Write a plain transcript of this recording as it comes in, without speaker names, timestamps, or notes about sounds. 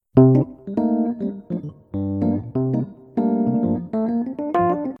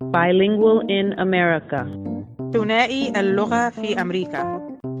Bilingual in America. ثنائي اللغة في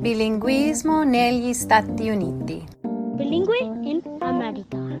أمريكا. Bilinguismo negli Stati Uniti. Bilingue in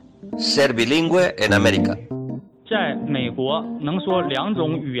America. Ser bilingüe en América. 在美国能说2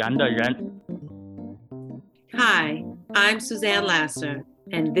种语言的人。 Hi, I'm Suzanne Lasser,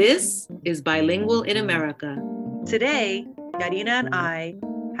 and this is Bilingual in America. Today, Yarina and I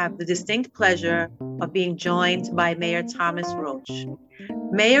have the distinct pleasure of being joined by Mayor Thomas Roach.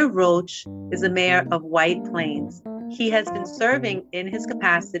 Mayor Roach is the mayor of White Plains. He has been serving in his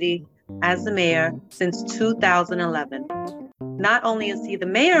capacity as the mayor since 2011. Not only is he the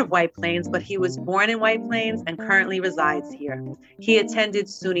mayor of White Plains, but he was born in White Plains and currently resides here. He attended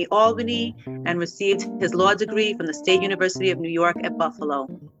SUNY Albany and received his law degree from the State University of New York at Buffalo.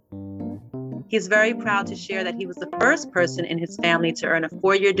 He's very proud to share that he was the first person in his family to earn a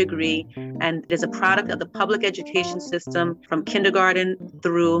 4-year degree and is a product of the public education system from kindergarten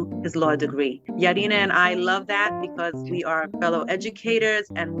through his law degree. Yarina and I love that because we are fellow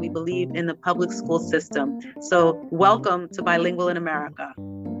educators and we believe in the public school system. So welcome to Bilingual in America.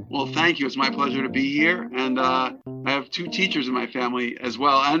 Well, thank you. It's my pleasure to be here. And I have 2 teachers in my family as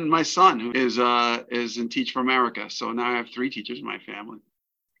well. And my son who is in Teach for America. So now I have 3 teachers in my family.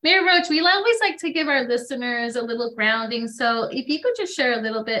 Mayor Roach, we always like to give our listeners a little grounding. So if you could just share a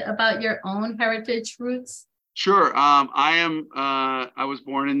little bit about your own heritage roots. Sure. I was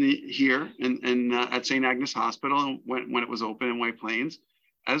born here at St. Agnes Hospital when it was open in White Plains,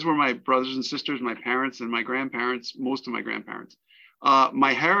 as were my brothers and sisters, my parents and my grandparents, most of my grandparents.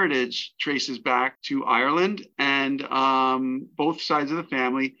 My heritage traces back to Ireland and both sides of the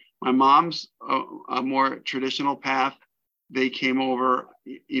family. My mom's a more traditional path. They came over,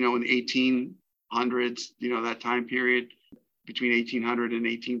 in the 1800s, that time period between 1800 and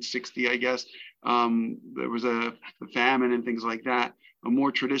 1860, I guess. There was a famine and things like that, a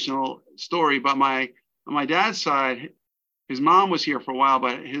more traditional story. But on my dad's side, his mom was here for a while,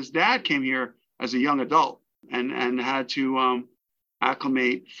 but his dad came here as a young adult and had to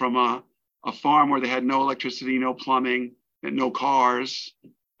acclimate from a farm where they had no electricity, no plumbing, and no cars,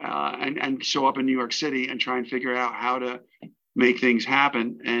 and show up in New York City and try and figure out how to make things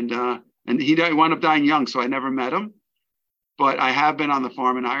happen. And he wound up dying young, so I never met him. But I have been on the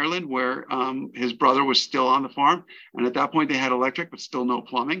farm in Ireland where his brother was still on the farm. And at that point, they had electric, but still no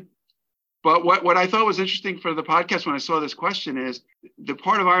plumbing. But what I thought was interesting for the podcast when I saw this question is the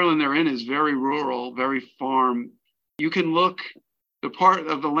part of Ireland they're in is very rural, very farm. You can look, the part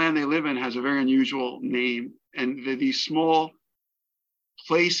of the land they live in has a very unusual name. And these small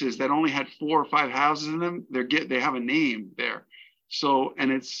places that only had 4 or 5 houses in them, they have a name there. So,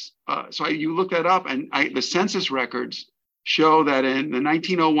 and it's, you look that up and the census records show that in the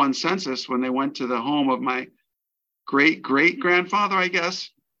 1901 census, when they went to the home of my great-great-grandfather, I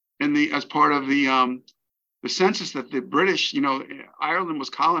guess, as part of the census that the British, Ireland was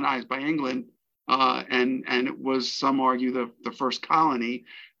colonized by England, and it was, some argue, the first colony.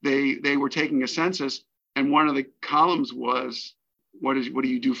 They were taking a census, and one of the columns was, what do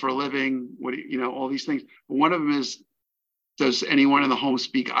you do for a living? All these things. But one of them is, does anyone in the home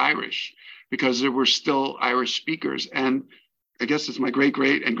speak Irish? Because there were still Irish speakers. And I guess it's my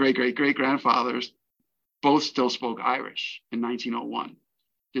great-great and great-great-great-grandfathers both still spoke Irish in 1901.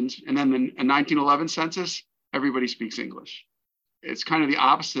 And then the 1911 census, everybody speaks English. It's kind of the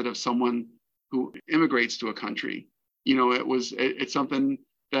opposite of someone who immigrates to a country. It's something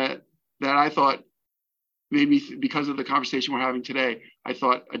that I thought made me, because of the conversation we're having today, I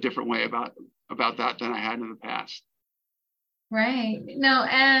thought a different way about that than I had in the past. Right. No,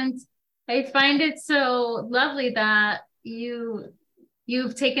 and I find it so lovely that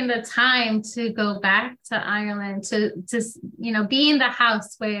you've taken the time to go back to Ireland to be in the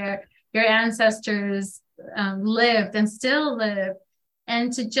house where your ancestors lived and still live,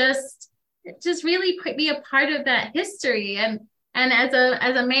 and to just really be a part of that history. And as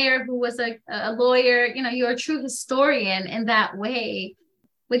a mayor who was a lawyer, you're a true historian in that way,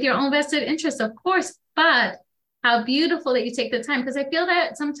 with your own vested interests, of course. But how beautiful that you take the time, because I feel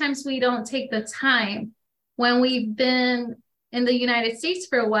that sometimes we don't take the time when we've been in the United States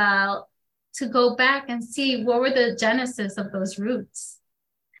for a while to go back and see what were the genesis of those roots.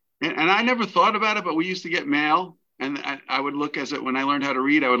 And I never thought about it, but we used to get mail, and I would look when I learned how to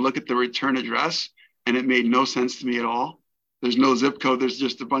read, I would look at the return address, and it made no sense to me at all. There's no zip code. There's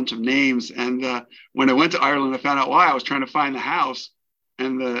just a bunch of names. And when I went to Ireland, I found out why. I was trying to find the house.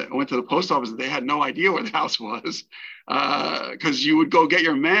 And I went to the post office. They had no idea where the house was, because you would go get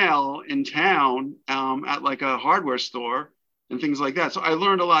your mail in town at like a hardware store and things like that. So I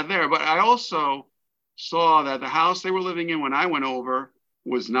learned a lot there. But I also saw that the house they were living in when I went over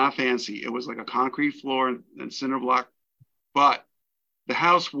was not fancy. It was like a concrete floor and cinder block. But the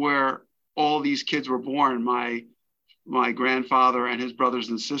house where all these kids were born, my grandfather and his brothers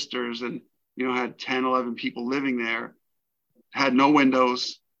and sisters, and had 10, 11 people living there, had no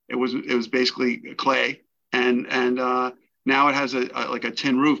windows. It was basically clay, and now it has like a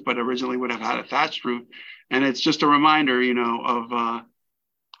tin roof, but originally would have had a thatched roof. And it's just a reminder, of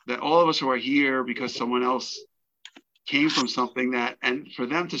that all of us who are here because someone else came from something and for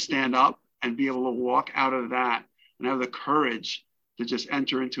them to stand up and be able to walk out of that and have the courage to just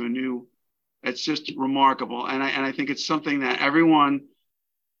enter into a new, it's just remarkable. And I think it's something that everyone,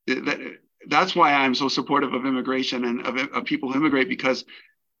 that's why I'm so supportive of immigration and of people who immigrate, because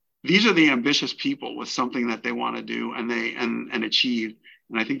these are the ambitious people with something that they want to do and achieve.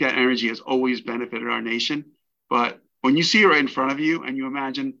 And I think that energy has always benefited our nation. But when you see it right in front of you and you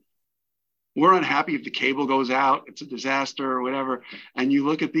imagine, we're unhappy if the cable goes out, it's a disaster or whatever. And you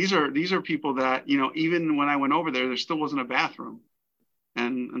look at, these are people that, even when I went over there still wasn't a bathroom.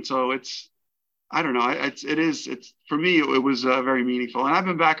 And so I don't know, it's for me, it was very meaningful. And I've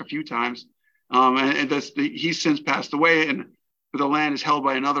been back a few times, he's since passed away, and the land is held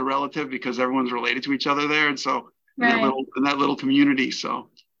by another relative because everyone's related to each other there. And so in that little community. So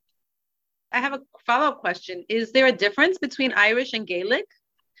I have a follow-up question. Is there a difference between Irish and Gaelic?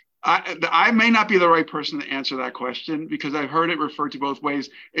 I may not be the right person to answer that question because I've heard it referred to both ways.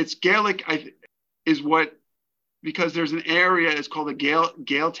 It's Gaelic because there's an area, it's called a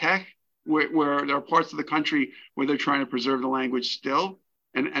Gaeltacht, where there are parts of the country where they're trying to preserve the language still.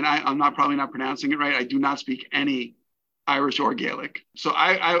 And I'm probably not pronouncing it right. I do not speak any Irish or Gaelic. So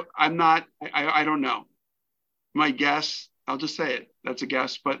I don't know. My guess, I'll just say it, that's a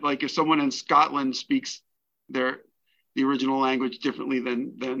guess. But like if someone in Scotland speaks the original language differently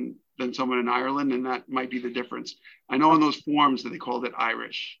than someone in Ireland, and that might be the difference. I know in those forms that they called it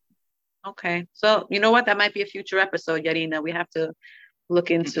Irish. Okay. So you know what? That might be a future episode, Yarina. We have to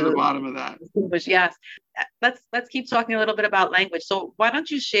look into the bottom of that. Yes. Let's keep talking a little bit about language. So why don't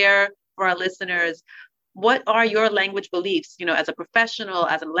you share for our listeners, what are your language beliefs, as a professional,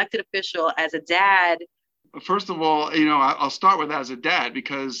 as an elected official, as a dad? First of all, I'll start with as a dad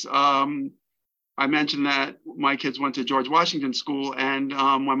because I mentioned that my kids went to George Washington School, and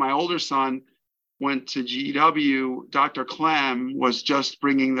when my older son went to GW, Dr. Clem was just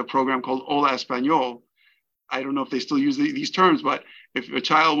bringing the program called Hola Español. I don't know if they still use these terms, but if a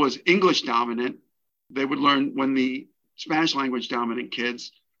child was English dominant, they would learn when the Spanish language dominant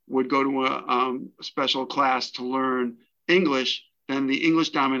kids would go to a special class to learn English, then the English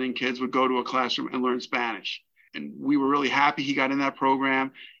dominant kids would go to a classroom and learn Spanish. And we were really happy he got in that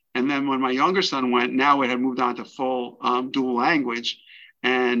program. And then when my younger son went, now it had moved on to full dual language.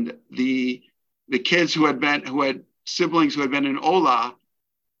 And the kids who had siblings who had been in Ola,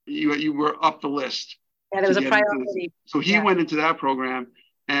 you were up the list. Yeah, there was a priority. So he went into that program,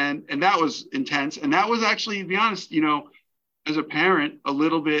 and that was intense. And that was actually, to be honest, as a parent, a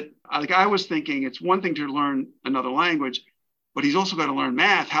little bit, like I was thinking, it's one thing to learn another language, but he's also got to learn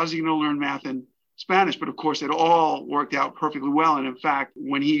math. How's he going to learn math in Spanish? But of course, it all worked out perfectly well. And in fact,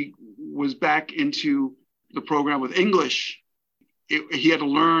 when he was back into the program with English, he had to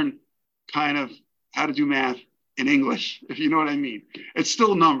learn kind of how to do math in English, if you know what I mean. It's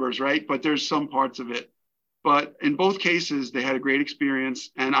still numbers, right? But there's some parts of it. But in both cases, they had a great experience.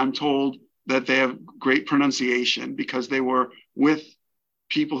 And I'm told that they have great pronunciation because they were with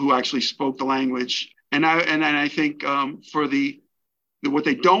people who actually spoke the language. And I think for what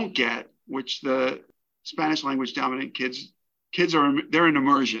they don't get, which the Spanish language dominant kids they're in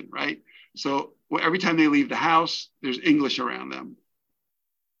immersion, right? So every time they leave the house, there's English around them.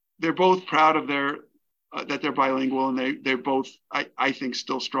 They're both proud of that they're bilingual, and they're both, I think,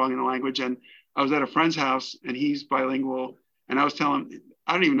 still strong in the language. And I was at a friend's house, and he's bilingual, and I was telling him,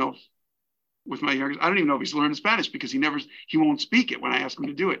 I don't even know if he's learning Spanish because he won't speak it when I ask him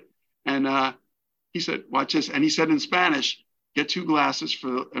to do it. And he said, watch this. And he said in Spanish, get 2 glasses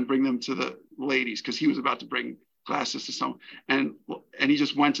and bring them to the ladies, because he was about to bring glasses to someone. And he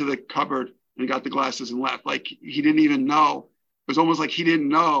just went to the cupboard and got the glasses and left. Like he didn't even know. It was almost like he didn't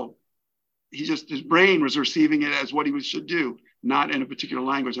know. His brain was receiving it as what he should do, not in a particular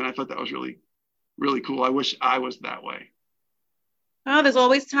language. And I thought that was really, really cool. I wish I was that way. Oh, there's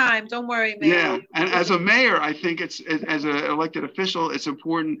always time. Don't worry, Mayor. Yeah. And as a mayor, I think as an elected official, it's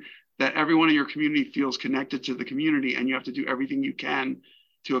important that everyone in your community feels connected to the community, and you have to do everything you can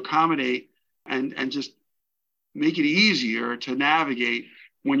to accommodate and just make it easier to navigate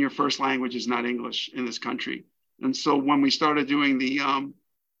when your first language is not English in this country. And so when we started doing the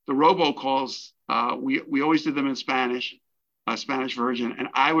robocalls, we always did them in Spanish. Spanish version, and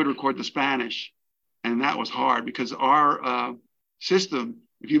I would record the Spanish. And that was hard because our system,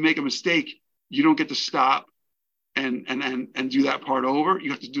 if you make a mistake, you don't get to stop and do that part over.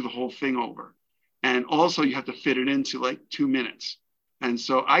 You have to do the whole thing over. And also you have to fit it into like 2 minutes. And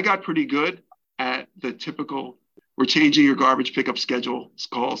so I got pretty good at the typical, we're changing your garbage pickup schedule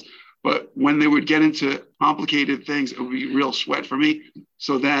calls. But when they would get into complicated things, it would be real sweat for me.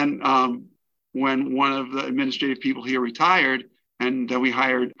 So then when one of the administrative people here retired, and then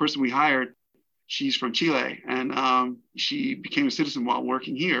the person we hired, she's from Chile, and she became a citizen while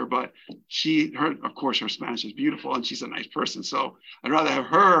working here. But of course, her Spanish is beautiful, and she's a nice person. So I'd rather have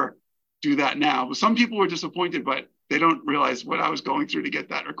her do that now. But some people were disappointed, but they don't realize what I was going through to get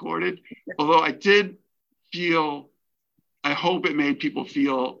that recorded. Although I did feel, I hope it made people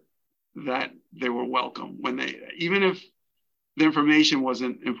feel that they were welcome even if the information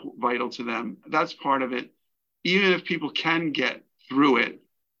wasn't vital to them. That's part of it. Even if people can get through it,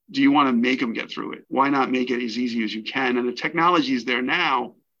 do you want to make them get through it? Why not make it as easy as you can? And the technology is there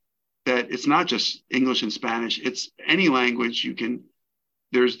now that it's not just English and Spanish, it's any language you can,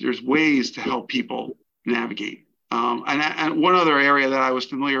 there's ways to help people navigate. And one other area that I was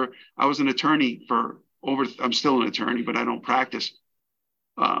familiar, I was an attorney I'm still an attorney, but I don't practice.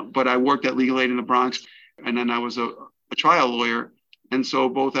 But I worked at Legal Aid in the Bronx, and then I was a trial lawyer. And so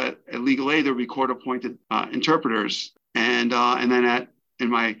both at Legal Aid, there would be court-appointed interpreters. And then in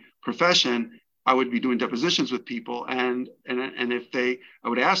my profession, I would be doing depositions with people. And if I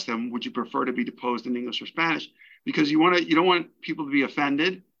would ask them, would you prefer to be deposed in English or Spanish? Because you don't want people to be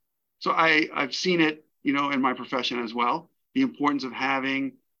offended. So I've seen it, in my profession as well, the importance of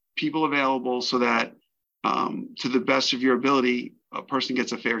having people available so that to the best of your ability, a person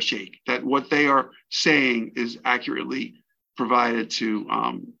gets a fair shake, that what they are saying is accurately provided to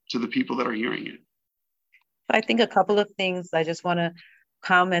the people that are hearing it. I think a couple of things I just want to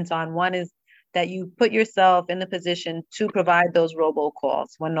comment on. One is that you put yourself in the position to provide those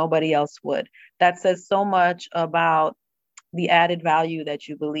robocalls when nobody else would. That says so much about the added value that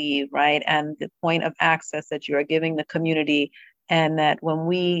you believe, right? And the point of access that you are giving the community, and that when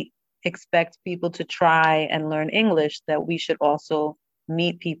we expect people to try and learn English, that we should also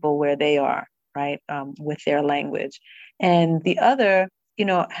meet people where they are, right, with their language. And the other,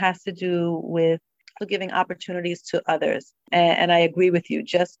 has to do with giving opportunities to others. And I agree with you,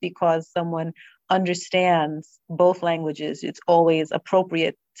 just because someone understands both languages, it's always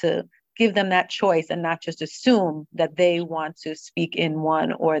appropriate to give them that choice and not just assume that they want to speak in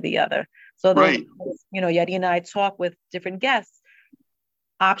one or the other. So those, right. Yadina and I talk with different guests.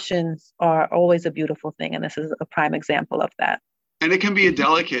 Options are always a beautiful thing, and this is a prime example of that. And it can be a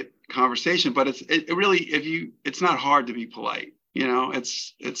delicate conversation, but it's not hard to be polite.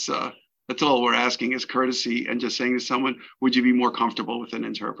 That's all we're asking is courtesy and just saying to someone, would you be more comfortable with an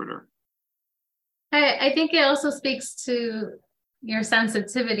interpreter? I think it also speaks to your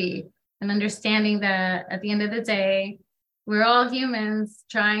sensitivity and understanding that at the end of the day, we're all humans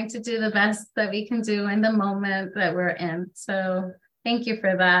trying to do the best that we can do in the moment that we're in. So thank you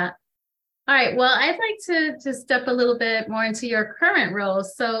for that. All right, well, I'd like to step a little bit more into your current role.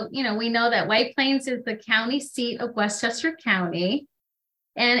 So, we know that White Plains is the county seat of Westchester County,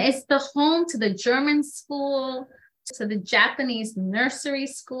 and it's the home to the German school, to the Japanese nursery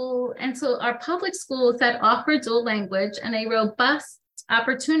school, and to our public schools that offer dual language and a robust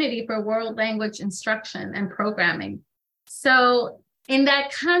opportunity for world language instruction and programming. So in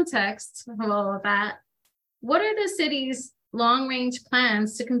that context of all of that, what are the city's long-range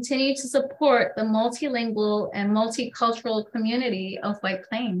plans to continue to support the multilingual and multicultural community of White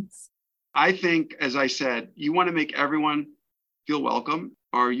Plains? I think, as I said, you want to make everyone feel welcome.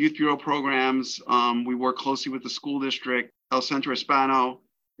 Our youth bureau programs, we work closely with the school district. El Centro Hispano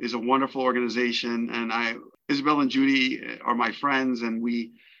is a wonderful organization, and Isabel and Judy are my friends, and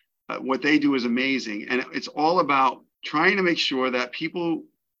what they do is amazing. And it's all about trying to make sure that people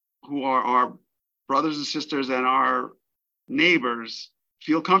who are our brothers and sisters and our neighbors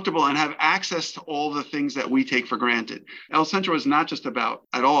feel comfortable and have access to all the things that we take for granted. El Centro is not just about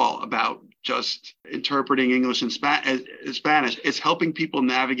just interpreting English and Spanish. It's helping people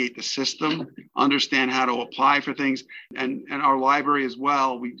navigate the system, understand how to apply for things. And our library as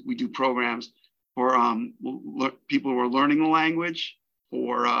well, we do programs for people who are learning the language,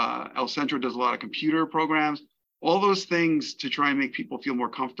 or El Centro does a lot of computer programs, all those things to try and make people feel more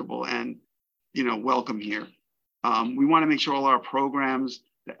comfortable and, welcome here. We want to make sure all our programs,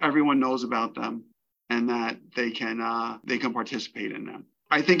 that everyone knows about them and that they can participate in them.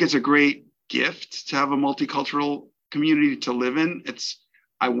 I think it's a great gift to have a multicultural community to live in.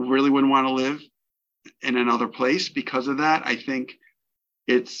 I really wouldn't want to live in another place because of that. I think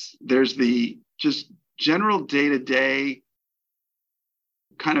there's the just general day-to-day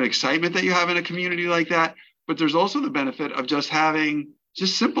kind of excitement that you have in a community like that, but there's also the benefit of just having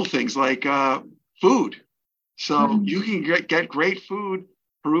just simple things like food. So you can get great food,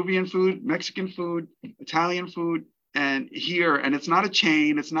 Peruvian food, Mexican food, Italian food, and it's not a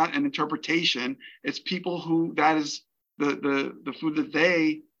chain, it's not an interpretation, it's people who that is the food that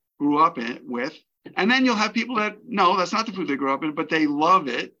they grew up with. And then you'll have people that, no, that's not the food they grew up in, but they love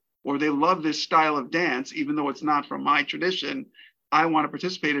it, or they love this style of dance, even though it's not from my tradition, I want to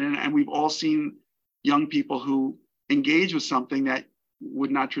participate in it. And we've all seen young people who engage with something that would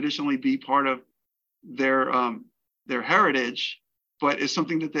not traditionally be part of their heritage, but is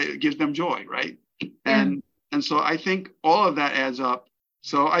something that gives them joy, right? Yeah. And so I think all of that adds up.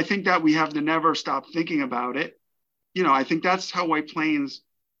 So I think that we have to never stop thinking about it. I think that's how White Plains,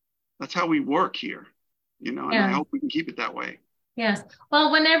 that's how we work here, and I hope we can keep it that way. Yes.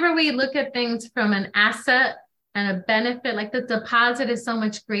 Well, whenever we look at things from an asset and a benefit, like the deposit is so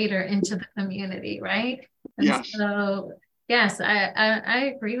much greater into the community, right? And yes. So, yes,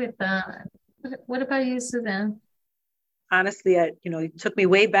 I agree with that. What about you, Suzanne? Honestly, it took me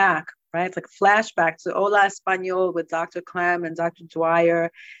way back, right? It's like a flashback to Hola Español with Dr. Clem and Dr.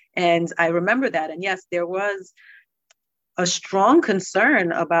 Dwyer. And I remember that. And yes, there was a strong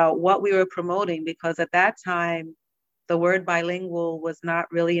concern about what we were promoting, because at that time, the word bilingual was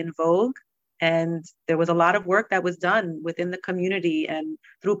not really in vogue. And there was a lot of work that was done within the community and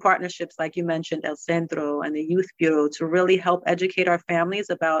through partnerships, like you mentioned, El Centro and the Youth Bureau, to really help educate our families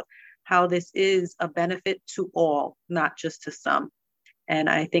about how this is a benefit to all, not just to some. And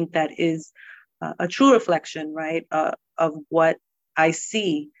I think that is a true reflection, right, of what I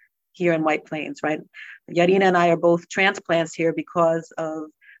see here in White Plains, right? Yarina and I are both transplants here because of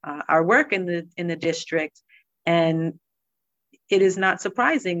our work in the district. And it is not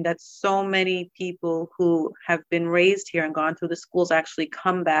surprising that so many people who have been raised here and gone through the schools actually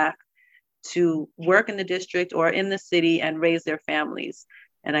come back to work in the district or in the city and raise their families.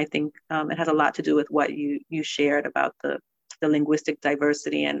 And I think it has a lot to do with what you shared about the linguistic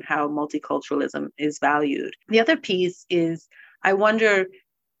diversity and how multiculturalism is valued. The other piece is, I wonder,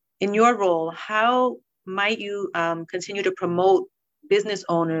 in your role, how might you continue to promote business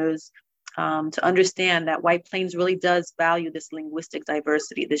owners to understand that White Plains really does value this linguistic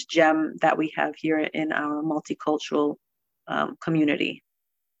diversity, this gem that we have here in our multicultural community?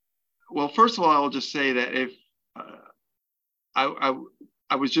 Well, first of all, I'll just say that if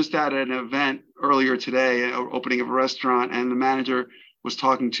I was just at an event earlier today, an opening of a restaurant, and the manager was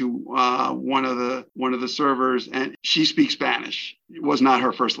talking to one of the servers, and she speaks Spanish. It was not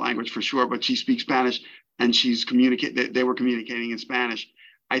her first language for sure, but she speaks Spanish, and they were communicating in Spanish.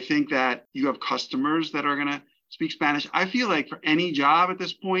 I think that you have customers that are going to speak Spanish. I feel like for any job at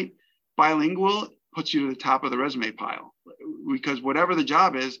this point, bilingual puts you to the top of the resume pile, because whatever the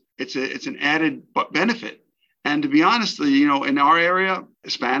job is, it's an added benefit. And to be honest, in our area,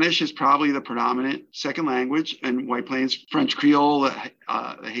 Spanish is probably the predominant second language, and White Plains, French Creole,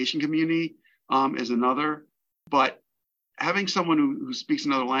 the Haitian community is another. But having someone who speaks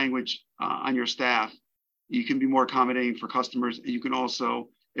another language on your staff, you can be more accommodating for customers. You can also,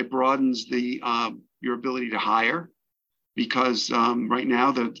 it broadens your ability to hire, because right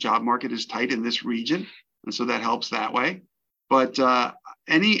now the job market is tight in this region, and so that helps that way. But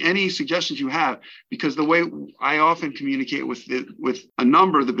any suggestions you have, because the way I often communicate with a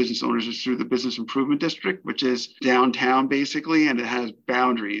number of the business owners is through the Business Improvement District, which is downtown basically, and it has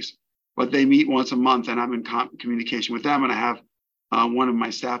boundaries. But they meet once a month, and I'm in communication with them, and I have one of my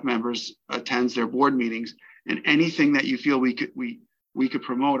staff members attends their board meetings. And anything that you feel we could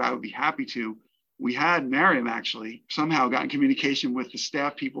promote, I would be happy to. We had Miriam actually somehow got in communication with the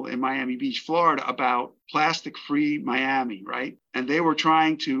staff people in Miami Beach, Florida, about plastic-free Miami, right? And they were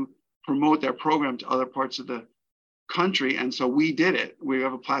trying to promote their program to other parts of the country. And so we did it. We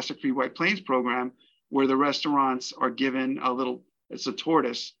have a plastic-free White Plains program where the restaurants are given it's a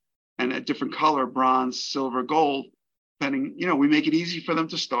tortoise and a different color, bronze, silver, gold, depending, we make it easy for them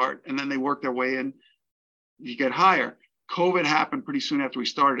to start, and then they work their way in, you get higher. COVID happened pretty soon after we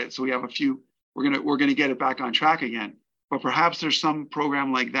started it. So we have a few. We're gonna get it back on track again. But perhaps there's some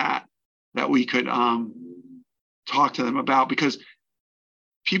program like that we could talk to them about, because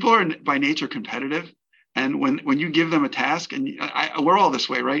people are by nature competitive, and when you give them a task, and we're all this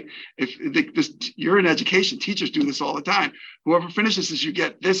way, right? You're in education, teachers do this all the time. Whoever finishes this, you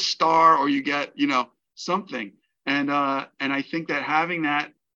get this star, or you get something. And I think that having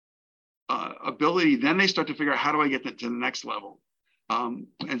that ability, then they start to figure out, how do I get to the next level?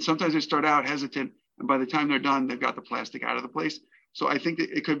 And sometimes they start out hesitant And by the time they're done, they've got the plastic out of the place. So I think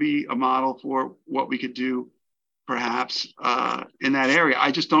that it could be a model for what we could do perhaps in that area.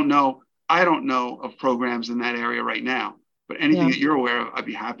 I just don't know. I don't know of programs in that area right now, but anything that you're aware of, I'd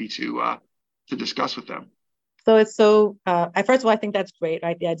be happy to discuss with them. So it's so, first of all, I think that's great,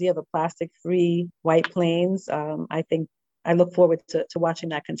 right? The idea of a plastic-free White Plains. I think I look forward to watching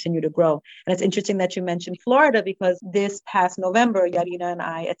that continue to grow. And it's interesting that you mentioned Florida, because this past November, Yarina and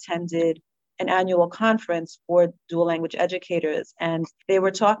I attended an annual conference for dual language educators. And they were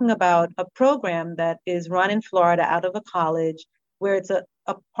talking about a program that is run in Florida out of a college, where it's a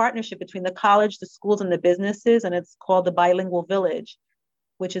partnership between the college, the schools, and the businesses. And it's called the Bilingual Village,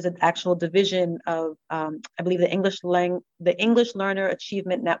 which is an actual division of, I believe, the English Learner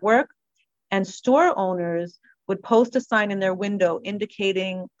Achievement Network. And store owners would post a sign in their window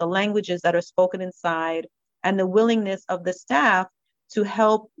indicating the languages that are spoken inside and the willingness of the staff to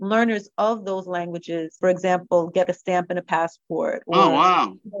help learners of those languages, for example, get a stamp in a passport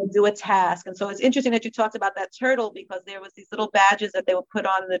or do a task. And so it's interesting that you talked about that turtle, because there was these little badges that they would put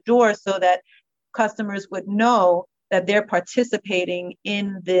on the door so that customers would know that they're participating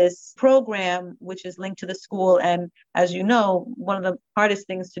in this program, which is linked to the school. And as you know, one of the hardest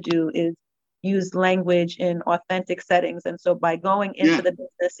things to do is use language in authentic settings. And so by going into the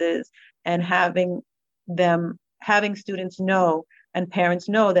businesses and having students know and parents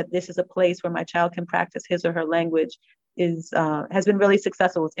know that this is a place where my child can practice his or her language has been really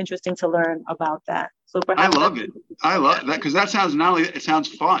successful. It's interesting to learn about that. So I love it. I love that, because that sounds, not only it sounds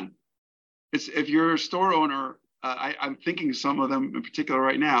fun. It's, if you're a store owner, I'm thinking some of them in particular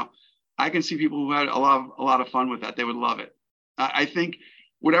right now, I can see people who had a lot of fun with that. They would love it. I think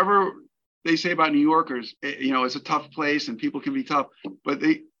whatever they say about New Yorkers, it's a tough place and people can be tough, but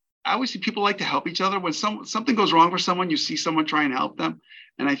I always see people like to help each other. When something goes wrong for someone, you see someone try and help them.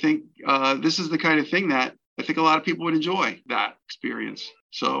 And I think this is the kind of thing that I think a lot of people would enjoy, that experience.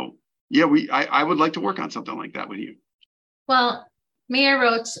 So yeah, I would like to work on something like that with you. Well, Mayor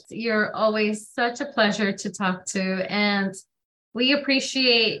Roach, you're always such a pleasure to talk to, and we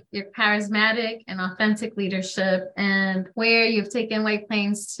appreciate your charismatic and authentic leadership, and where you've taken White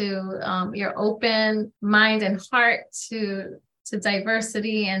Plains to your open mind and heart to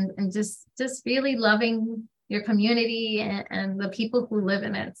diversity and just really loving your community and the people who live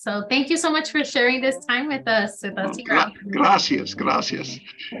in it. So thank you so much for sharing this time with us. Gracias. I'm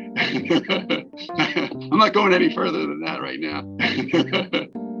not going any further than that right now.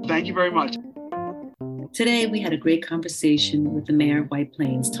 Thank you very much. Today, we had a great conversation with the Mayor of White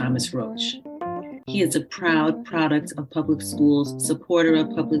Plains, Thomas Roach. He is a proud product of public schools, supporter of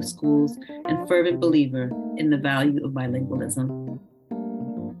public schools, and fervent believer in the value of bilingualism.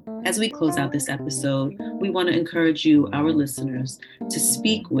 As we close out this episode, we want to encourage you, our listeners, to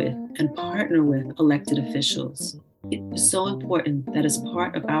speak with and partner with elected officials. It is so important that as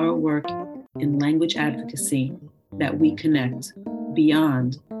part of our work in language advocacy, that we connect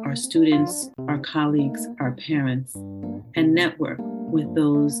beyond our students, our colleagues, our parents, and network with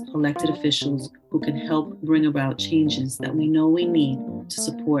those elected officials who can help bring about changes that we know we need to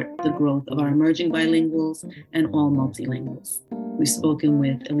support the growth of our emerging bilinguals and all multilinguals. We've spoken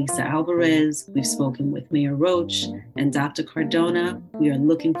with Elisa Alvarez, we've spoken with Mayor Roach, and Dr. Cardona. We are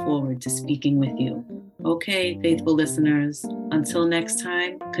looking forward to speaking with you. Okay, faithful listeners, until next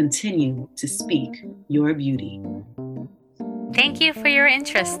time, continue to speak your beauty. Thank you for your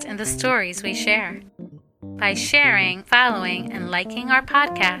interest in the stories we share. By sharing, following, and liking our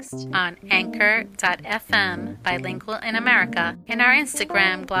podcast on anchor.fm Bilingual in America and our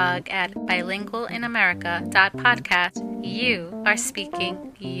Instagram blog at bilingualinamerica.podcast, you are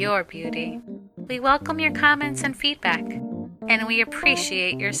speaking your beauty. We welcome your comments and feedback, and we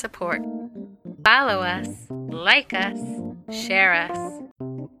appreciate your support. Follow us, like us, share us.